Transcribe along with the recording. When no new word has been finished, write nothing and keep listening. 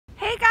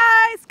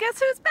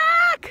guess who's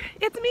back?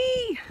 It's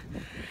me.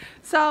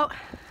 So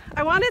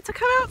I wanted to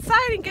come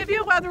outside and give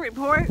you a weather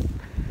report,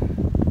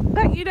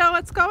 let you know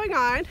what's going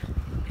on.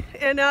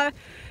 And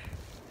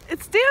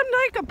it's damn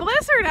like a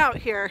blizzard out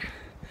here.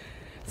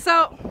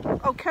 So,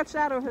 oh, catch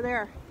that over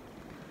there.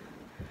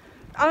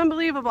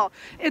 Unbelievable.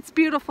 It's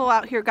beautiful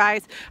out here,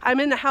 guys. I'm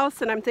in the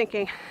house and I'm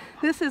thinking,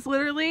 this is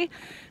literally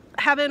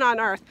heaven on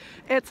earth.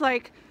 It's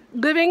like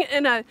living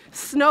in a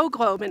snow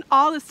globe, and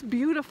all this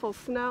beautiful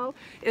snow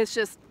is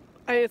just,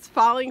 it's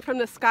falling from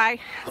the sky.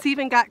 It's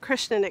even got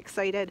Christian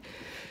excited.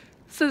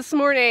 So this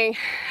morning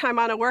I'm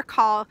on a work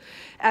call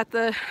at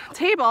the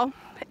table,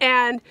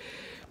 and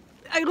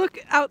I look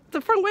out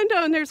the front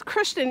window and there's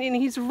Christian, and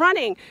he's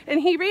running, and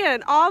he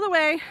ran all the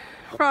way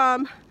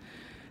from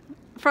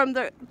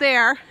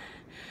there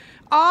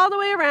all the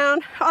way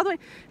around, all the way,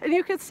 and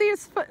you could see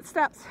his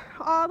footsteps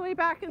all the way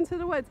back into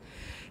the woods.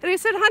 And I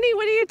said, honey,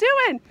 what are you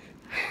doing?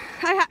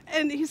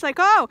 And he's like,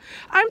 oh,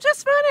 I'm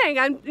just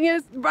running.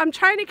 I'm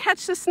trying to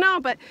catch the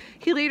snow. But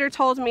he later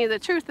told me the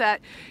truth,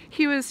 that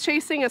he was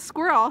chasing a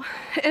squirrel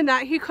and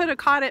that he could have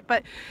caught it.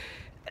 And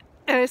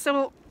I said,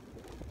 well,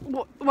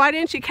 why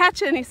didn't you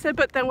catch it? And he said,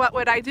 but then what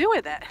would I do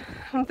with it?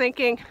 I'm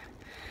thinking,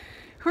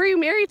 who are you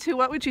married to?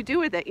 What would you do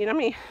with it? You know,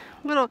 me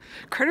little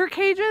critter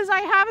cages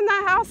I have in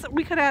that house.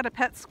 We could have had a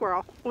pet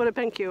squirrel. Would have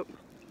been cute.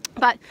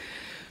 But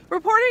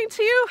reporting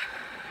to you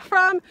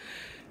from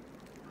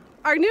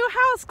our new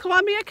house,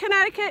 Columbia,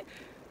 Connecticut,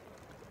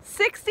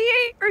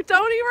 68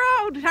 Brody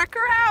Road. Check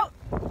her out.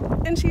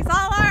 And she's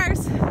all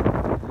ours.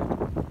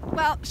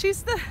 Well,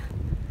 she's the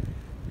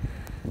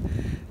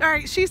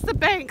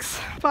bank's,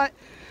 but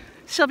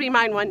she'll be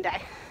mine one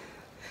day.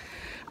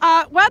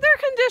 Weather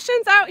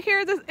conditions out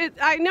here,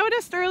 I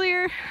noticed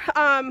earlier,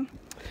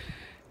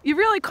 you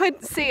really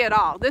couldn't see it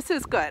all. This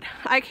is good.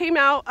 I came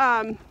out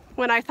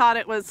when I thought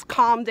it was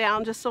calmed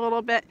down just a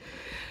little bit,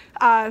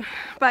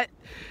 but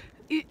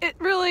it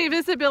really,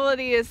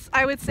 visibility is,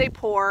 I would say,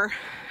 poor.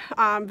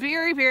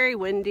 Very, very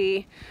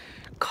windy,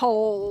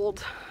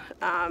 cold.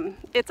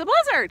 It's a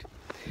blizzard.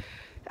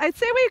 I'd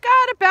say we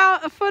got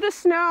about a foot of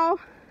snow.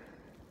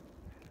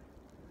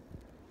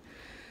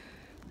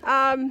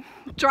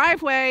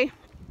 Driveway,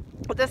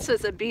 this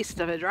is a beast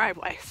of a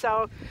driveway.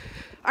 So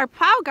our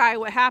plow guy,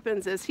 what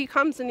happens is he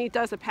comes and he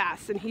does a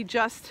pass, and he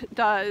just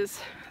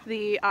does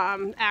the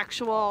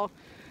actual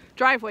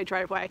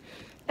driveway.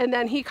 And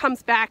then he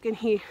comes back and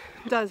he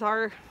does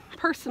our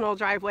personal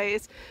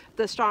driveways,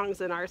 the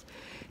Strongs and ours.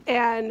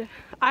 And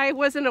I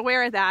wasn't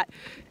aware of that.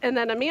 And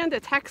then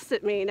Amanda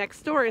texted me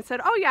next door and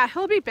said, oh yeah,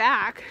 he'll be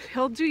back.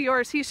 He'll do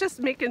yours. He's just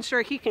making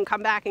sure he can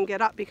come back and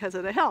get up because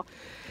of the hill.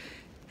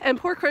 And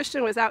poor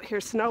Christian was out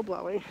here snow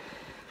blowing.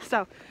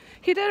 So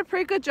he did a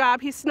pretty good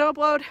job. He snow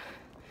blowed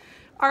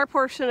our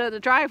portion of the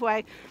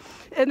driveway.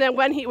 And then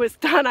when he was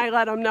done, I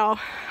let him know,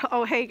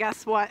 oh, hey,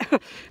 guess what?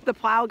 The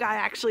plow guy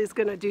actually is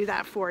going to do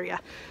that for you.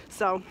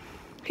 So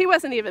he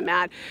wasn't even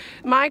mad.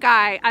 My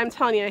guy, I'm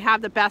telling you, I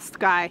have the best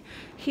guy.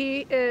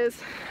 He is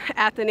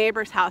at the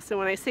neighbor's house. And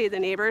when I say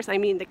the neighbors, I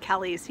mean the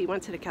Kellys. He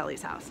went to the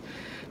Kellys' house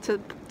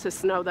to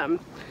snow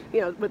them,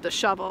 you know, with the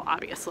shovel,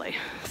 obviously.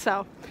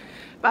 So,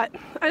 but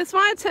I just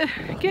wanted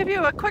to give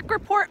you a quick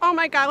report. Oh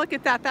my God, look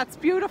at that. That's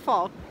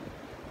beautiful.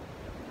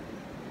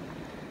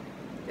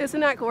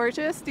 Isn't that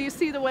gorgeous? Do you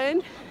see the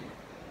wind?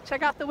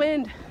 Check out the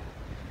wind.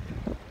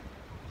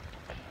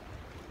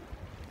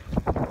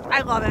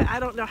 I love it. I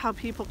don't know how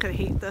people could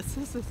hate this.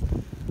 This is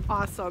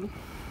awesome.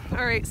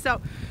 All right, so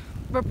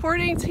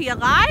reporting to you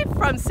live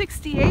from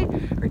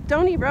 68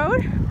 Brody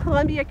Road,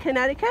 Columbia,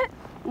 Connecticut.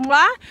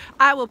 Mwah.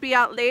 I will be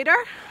out later.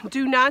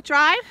 Do not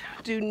drive.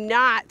 Do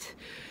not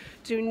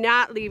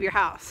leave your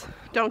house.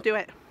 Don't do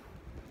it.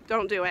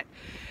 Don't do it.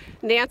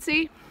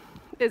 Nancy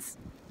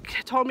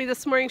told me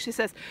this morning, she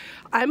says,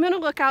 I'm going to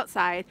look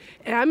outside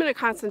and I'm going to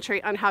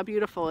concentrate on how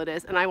beautiful it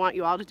is, and I want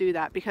you all to do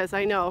that, because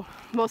I know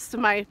most of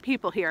my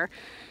people here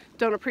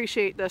don't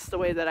appreciate this the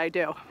way that I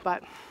do.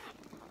 But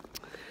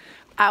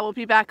I will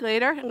be back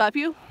later. Love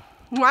you.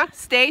 Mwah.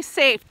 Stay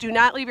safe. Do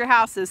not leave your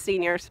houses,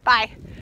 seniors. Bye.